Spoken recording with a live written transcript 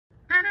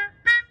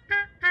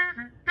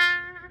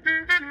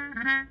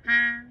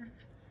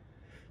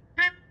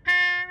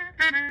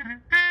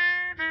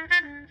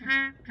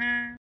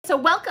So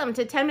welcome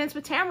to 10 Minutes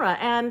with Tamara,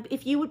 and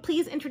if you would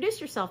please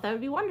introduce yourself, that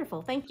would be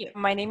wonderful. Thank you.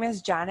 My name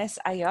is Janice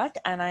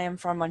and I am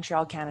from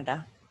Montreal,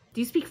 Canada. Do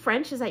you speak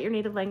French? Is that your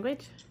native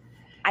language?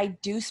 I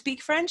do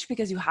speak French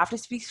because you have to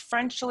speak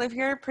French to live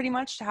here pretty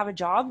much to have a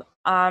job,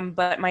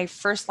 but my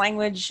first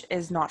language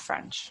is not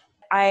French.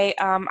 I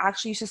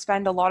actually used to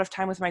spend a lot of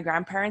time with my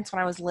grandparents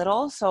when I was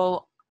little,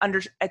 so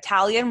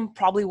Italian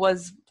probably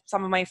was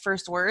some of my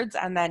first words,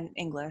 and then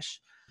English.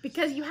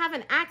 Because you have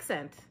an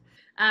accent.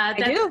 I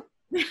do.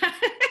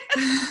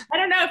 I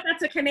don't know if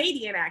that's a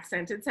Canadian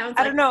accent. It sounds like...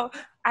 I don't know.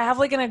 I have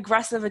like an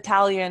aggressive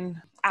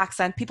Italian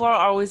accent. People are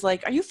always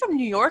like, are you from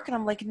New York? And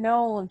I'm like,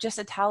 no, I'm just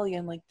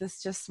Italian. Like, this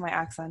is just my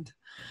accent.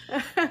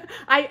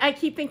 I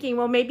keep thinking,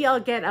 well, maybe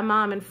I'll get a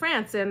mom in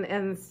France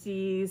and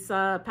si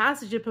ça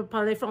passe, je peux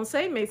parler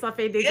français, mais ça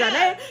fait des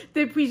années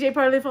depuis j'ai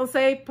parlé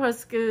français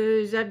parce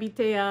que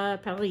j'habitais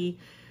à Paris.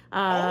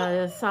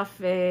 Ça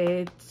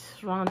fait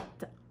 30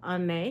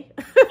 années.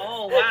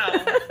 Oh,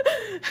 wow.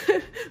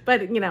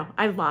 But, you know,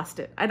 I've lost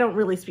it. I don't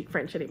really speak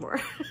French anymore.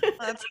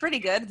 That's pretty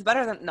good. It's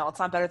better than, no, it's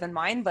not better than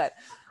mine, but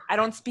I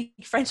don't speak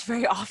French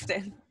very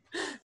often.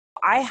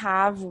 I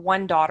have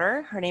one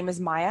daughter. Her name is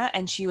Maya,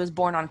 and she was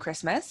born on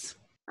Christmas.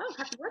 Oh,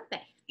 happy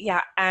birthday.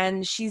 Yeah,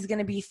 and she's going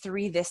to be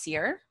 3 this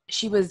year.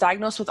 She was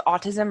diagnosed with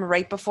autism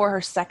right before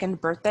her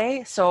 2nd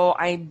birthday, so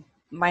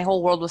my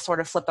whole world was sort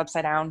of flipped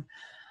upside down.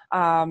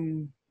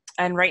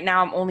 And right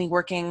now I'm only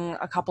working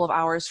a couple of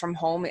hours from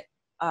home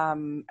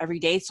every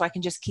day, so I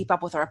can just keep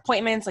up with her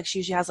appointments. Like, she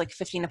usually has like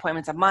 15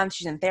 appointments a month.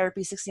 She's in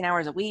therapy 16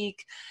 hours a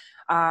week.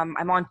 I'm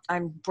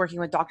working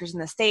with doctors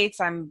in the States.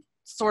 I'm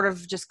sort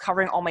of just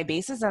covering all my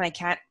bases, and I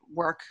can't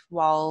work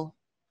while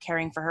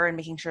caring for her and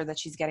making sure that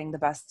she's getting the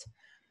best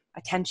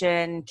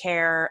attention,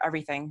 care,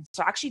 everything.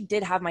 So I actually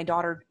did have my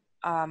daughter,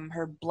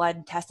 her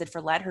blood tested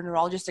for lead. Her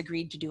neurologist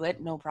agreed to do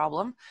it, no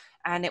problem.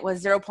 And it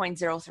was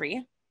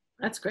 0.03.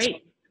 That's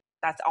great.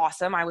 That's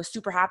awesome. I was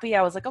super happy.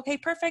 I was like, okay,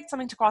 perfect.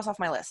 Something to cross off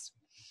my list.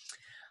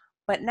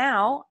 But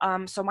now,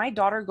 so my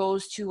daughter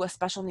goes to a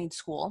special needs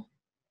school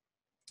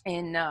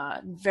in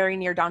very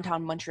near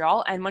downtown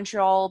Montreal, and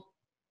Montreal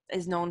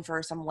is known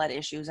for some lead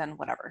issues and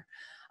whatever.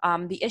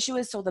 The issue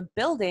is, so the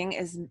building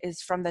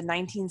is from the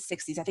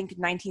 1960s, I think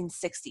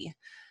 1960,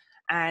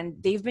 and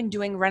they've been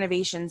doing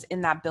renovations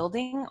in that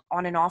building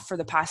on and off for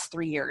the past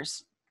 3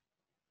 years.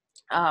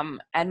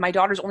 And my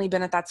daughter's only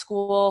been at that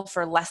school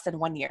for less than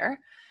 1 year.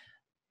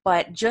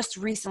 But just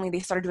recently, they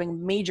started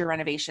doing major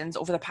renovations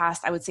over the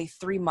past, I would say,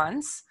 3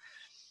 months.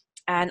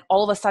 And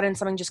all of a sudden,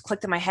 something just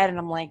clicked in my head, and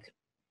I'm like,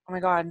 oh my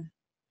God,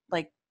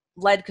 like,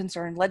 lead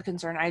concern.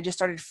 I just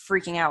started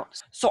freaking out.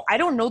 So I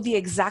don't know the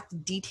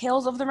exact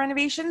details of the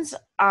renovations.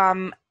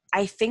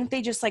 I think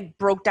they just like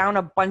broke down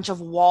a bunch of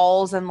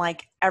walls and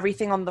like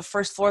everything on the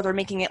first floor. They're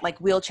making it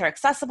like wheelchair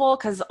accessible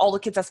because all the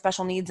kids have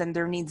special needs and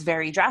their needs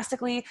vary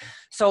drastically.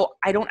 So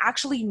I don't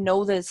actually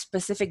know the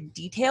specific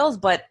details,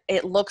 but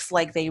it looks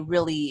like they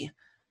really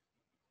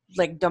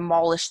like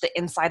demolished the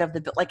inside of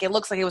the, like, it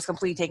looks like it was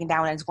completely taken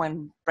down and it's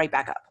going right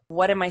back up.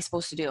 What am I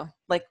supposed to do?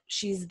 Like,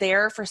 she's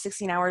there for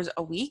 16 hours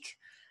a week.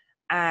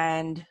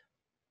 And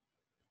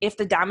if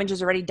the damage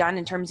is already done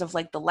in terms of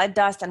like the lead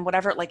dust and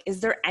whatever, like,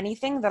 is there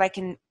anything that I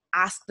can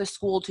ask the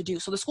school to do?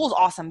 So the school's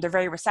awesome. They're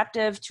very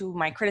receptive to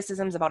my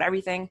criticisms about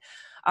everything.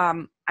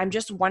 I'm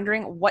just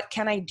wondering, what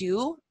can I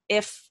do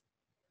if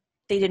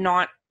they did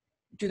not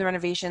do the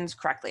renovations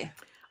correctly?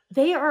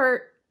 They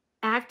are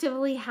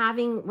actively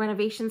having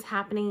renovations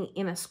happening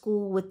in a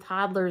school with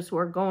toddlers who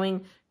are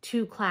going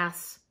to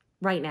class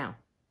right now.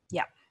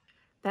 Yeah.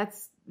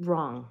 That's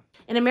wrong.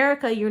 In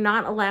America, you're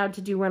not allowed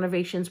to do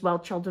renovations while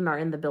children are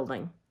in the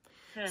building.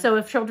 So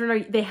if children are,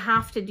 they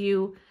have to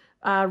do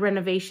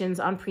renovations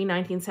on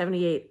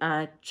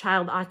pre-1978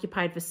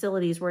 child-occupied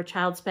facilities where a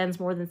child spends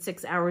more than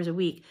 6 hours a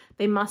week.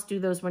 They must do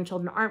those when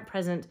children aren't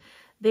present.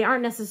 They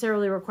aren't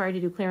necessarily required to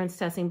do clearance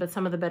testing, but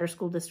some of the better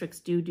school districts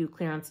do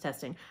clearance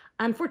testing.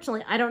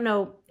 Unfortunately, I don't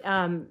know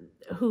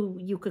who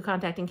you could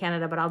contact in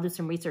Canada, but I'll do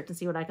some research and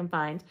see what I can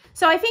find.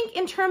 So I think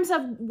in terms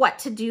of what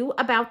to do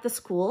about the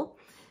school,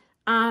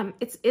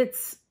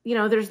 it's you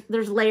know,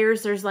 there's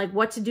layers. There's like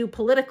what to do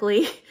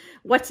politically,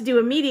 what to do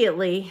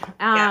immediately,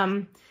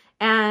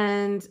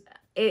 and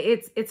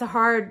it's a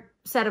hard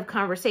set of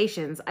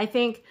conversations. I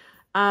think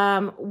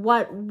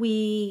what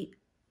we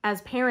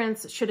as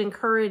parents should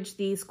encourage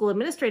the school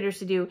administrators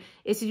to do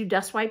is to do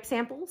dust wipe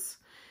samples.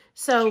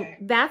 So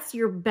that's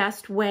your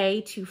best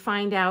way to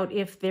find out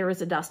if there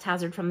is a dust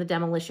hazard from the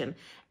demolition.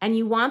 And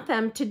you want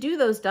them to do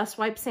those dust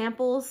wipe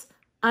samples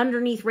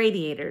underneath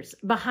radiators,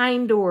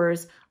 behind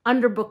doors,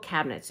 under book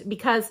cabinets.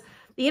 Because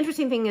the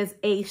interesting thing is,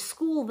 a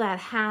school that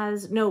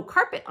has no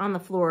carpet on the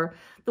floor,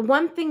 the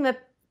one thing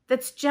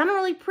that's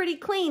generally pretty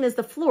clean is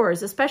the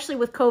floors, especially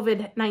with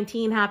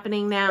COVID-19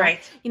 happening now. Right.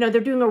 You know,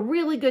 they're doing a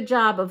really good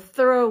job of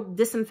thorough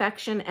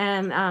disinfection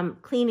and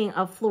cleaning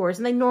of floors,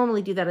 and they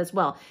normally do that as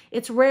well.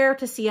 It's rare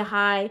to see a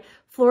high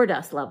floor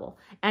dust level,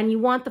 and you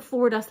want the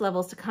floor dust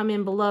levels to come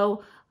in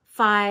below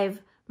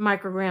 5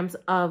 micrograms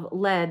of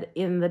lead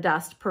in the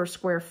dust per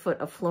square foot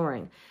of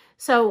flooring.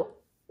 So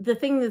the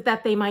thing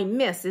that they might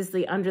miss is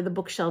the under the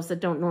bookshelves that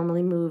don't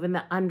normally move and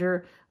the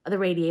under the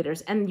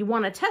radiators. And you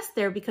want to test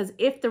there because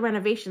if the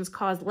renovations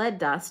cause lead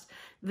dust,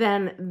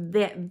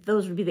 then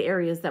those would be the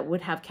areas that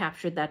would have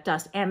captured that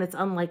dust. And it's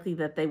unlikely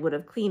that they would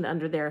have cleaned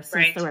under there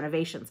since the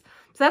renovations.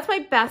 So that's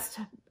my best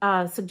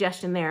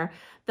suggestion there.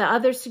 The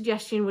other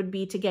suggestion would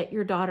be to get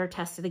your daughter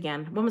tested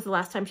again. When was the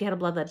last time she had a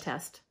blood lead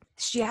test?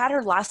 She had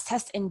her last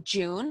test in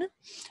June.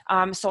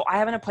 So I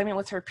have an appointment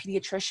with her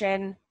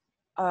pediatrician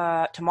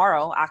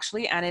tomorrow,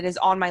 actually, and it is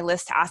on my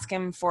list to ask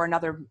him for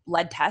another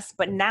lead test.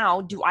 But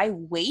now, do I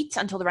wait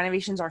until the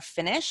renovations are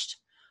finished,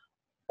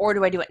 or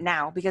do I do it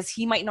now? Because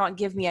he might not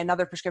give me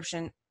another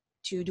prescription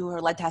to do her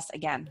lead test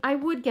again. I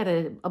would get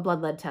a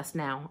blood lead test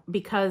now,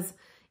 because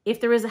if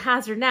there is a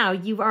hazard now,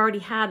 you've already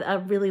had a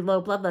really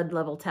low blood lead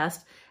level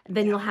test, and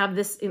then you'll have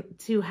this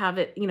to have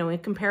it, in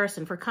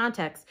comparison for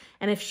context.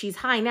 And if she's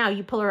high now,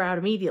 you pull her out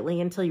immediately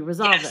until you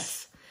resolve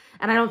this.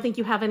 And I don't think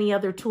you have any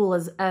other tool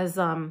as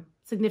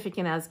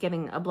significant as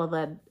getting a blood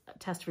lead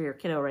test for your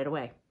kiddo right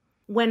away.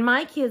 When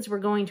my kids were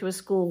going to a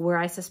school where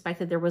I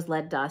suspected there was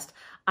lead dust,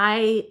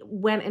 I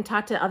went and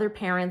talked to other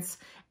parents,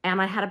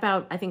 and I had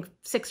about, I think,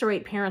 6 or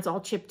 8 parents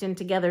all chipped in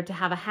together to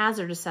have a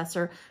hazard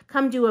assessor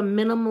come do a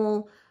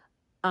minimal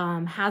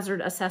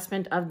hazard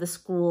assessment of the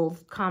school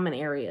common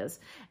areas.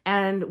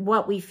 And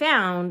what we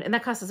found, and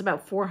that cost us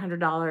about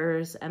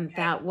 $400, and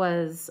that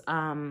was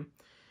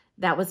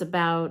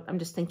about, I'm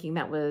just thinking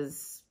that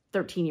was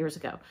 13 years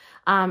ago.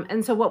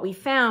 And so what we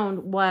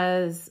found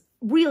was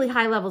really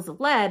high levels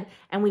of lead,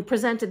 and we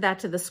presented that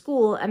to the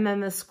school, and then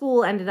the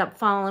school ended up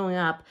following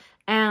up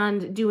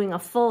and doing a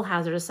full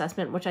hazard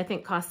assessment, which I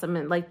think cost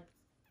them like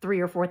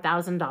 $3,000 or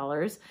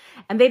 $4,000.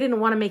 And they didn't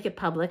want to make it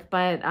public,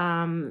 but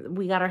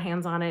we got our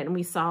hands on it, and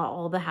we saw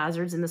all the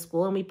hazards in the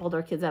school, and we pulled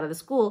our kids out of the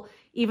school,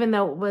 even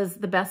though it was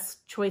the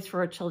best choice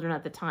for our children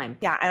at the time.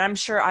 Yeah, and I'm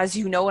sure, as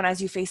you know, and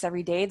as you face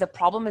every day, the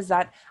problem is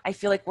that I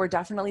feel like we're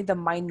definitely the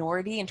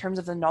minority in terms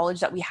of the knowledge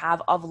that we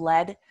have of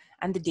lead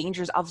and the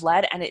dangers of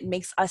lead, and it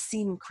makes us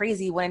seem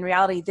crazy when in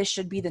reality this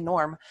should be the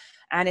norm.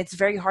 And it's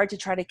very hard to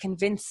try to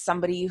convince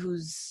somebody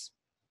who's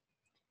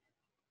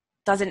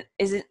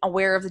isn't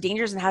aware of the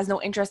dangers and has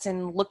no interest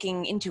in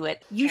looking into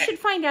it. You should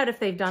find out if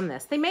they've done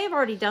this. They may have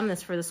already done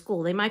this for the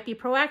school. They might be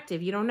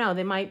proactive. You don't know.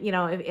 They might,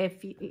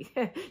 if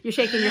you're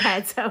shaking your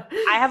head. So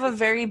I have a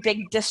very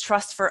big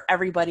distrust for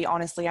everybody,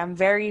 honestly. I'm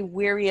very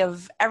weary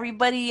of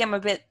everybody. I'm a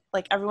bit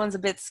like, everyone's a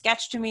bit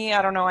sketch to me.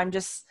 I don't know.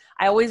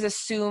 I always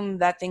assume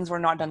that things were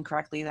not done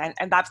correctly.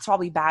 And that's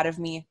probably bad of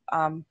me.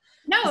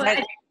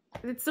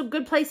 It's a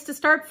good place to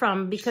start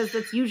from, because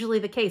that's usually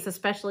the case,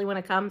 especially when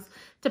it comes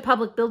to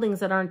public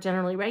buildings that aren't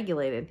generally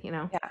regulated,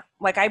 Yeah.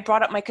 Like, I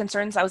brought up my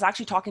concerns. I was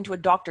actually talking to a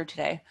doctor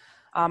today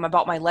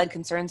about my lead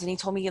concerns, and he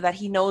told me that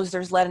he knows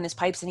there's lead in his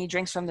pipes and he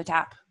drinks from the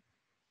tap.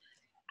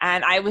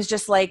 And I was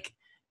just like,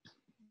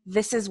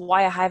 this is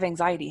why I have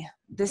anxiety.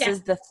 This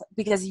is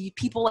because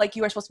people like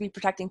you are supposed to be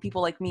protecting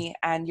people like me,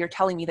 and you're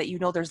telling me that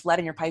there's lead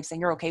in your pipes and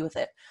you're okay with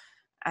it.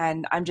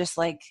 And I'm just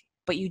like,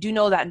 but you do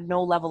know that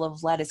no level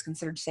of lead is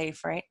considered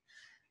safe, right?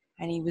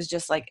 And he was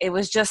just like,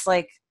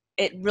 the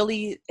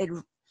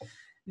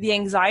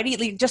anxiety,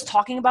 like, just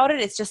talking about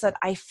it, it's just that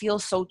I feel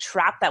so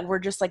trapped that we're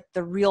just like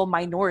the real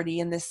minority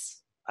in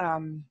this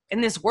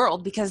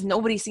world, because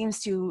nobody seems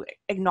to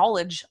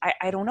acknowledge.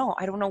 I don't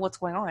know what's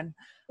going on.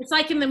 It's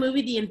like in the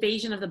movie The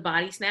Invasion of the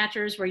Body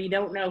Snatchers, where you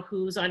don't know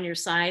who's on your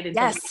side, and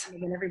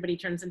then everybody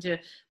turns into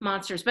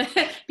monsters. But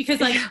because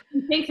you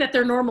think that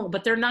they're normal,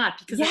 but they're not.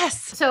 Because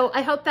So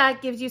I hope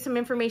that gives you some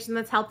information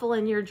that's helpful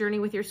in your journey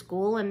with your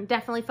school, and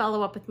definitely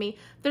follow up with me.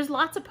 There's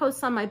lots of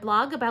posts on my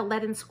blog about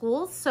lead in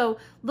schools, so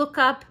look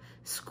up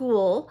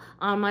school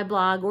on my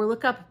blog, or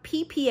look up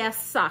PPS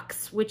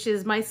sucks, which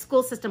is my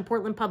school system.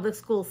 Portland Public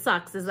School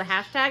sucks is the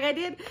hashtag I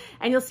did,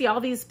 and you'll see all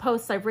these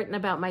posts I've written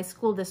about my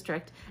school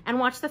district. And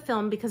watch the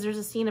film, because there's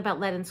a scene about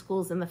lead in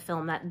schools in the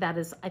film that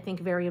is, I think,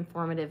 very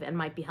informative and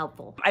might be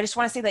helpful. I just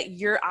want to say that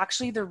you're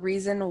actually the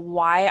reason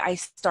why I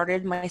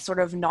started my sort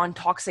of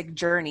non-toxic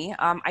journey.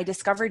 I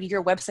discovered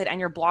your website and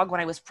your blog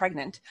when I was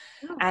pregnant,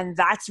 and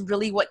that's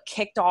really what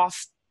kicked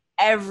off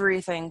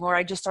everything, where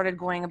I just started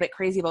going a bit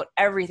crazy about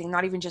everything,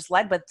 not even just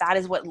lead, but that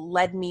is what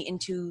led me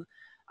into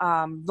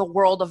the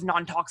world of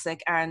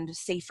non-toxic and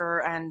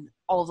safer and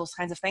all of those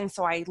kinds of things.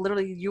 So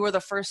you were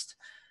the first.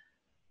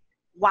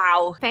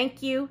 Wow.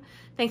 Thank you.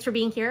 Thanks for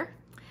being here.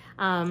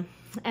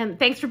 And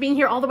thanks for being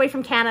here all the way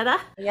from Canada.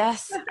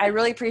 Yes, I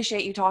really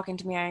appreciate you talking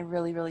to me. I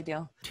really, really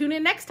do. Tune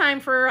in next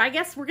time for, I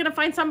guess we're going to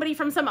find somebody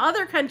from some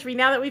other country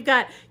now that we've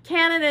got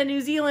Canada,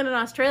 New Zealand, and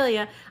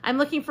Australia. I'm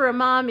looking for a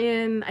mom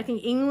in, I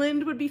think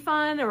England would be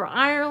fun, or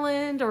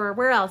Ireland, or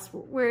where else?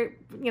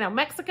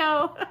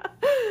 Mexico.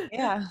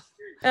 Yeah.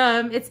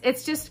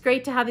 It's just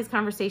great to have these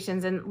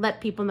conversations and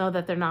let people know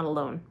that they're not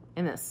alone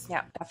in this.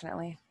 Yeah,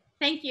 definitely.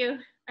 Thank you.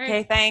 All okay,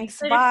 right. thanks.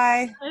 Bye.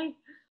 Bye. Thank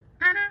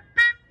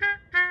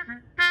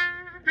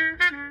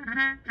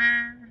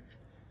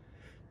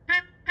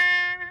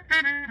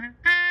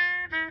you.